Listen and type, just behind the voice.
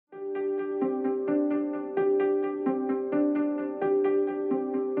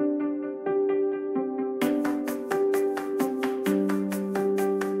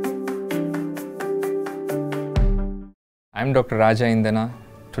I'm Dr. Raja Indana.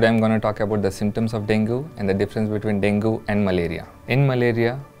 Today I'm going to talk about the symptoms of dengue and the difference between dengue and malaria. In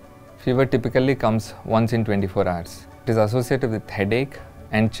malaria, fever typically comes once in 24 hours. It is associated with headache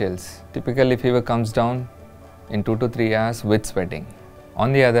and chills. Typically, fever comes down in 2 to 3 hours with sweating.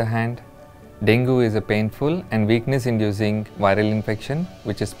 On the other hand, dengue is a painful and weakness-inducing viral infection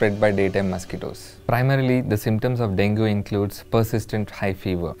which is spread by daytime mosquitoes. Primarily, the symptoms of dengue includes persistent high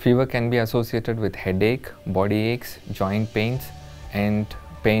fever. Fever can be associated with headache, body aches, joint pains, and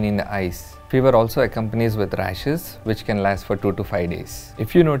pain in the eyes. Fever also accompanies with rashes which can last for 2 to 5 days.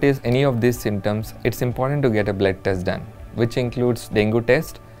 If you notice any of these symptoms, it's important to get a blood test done, which includes dengue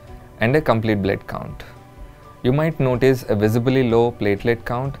test and a complete blood count. You might notice a visibly low platelet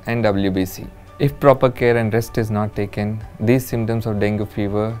count and WBC. If proper care and rest is not taken, these symptoms of dengue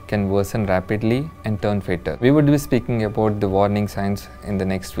fever can worsen rapidly and turn fatal. We would be speaking about the warning signs in the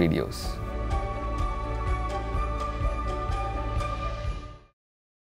next videos.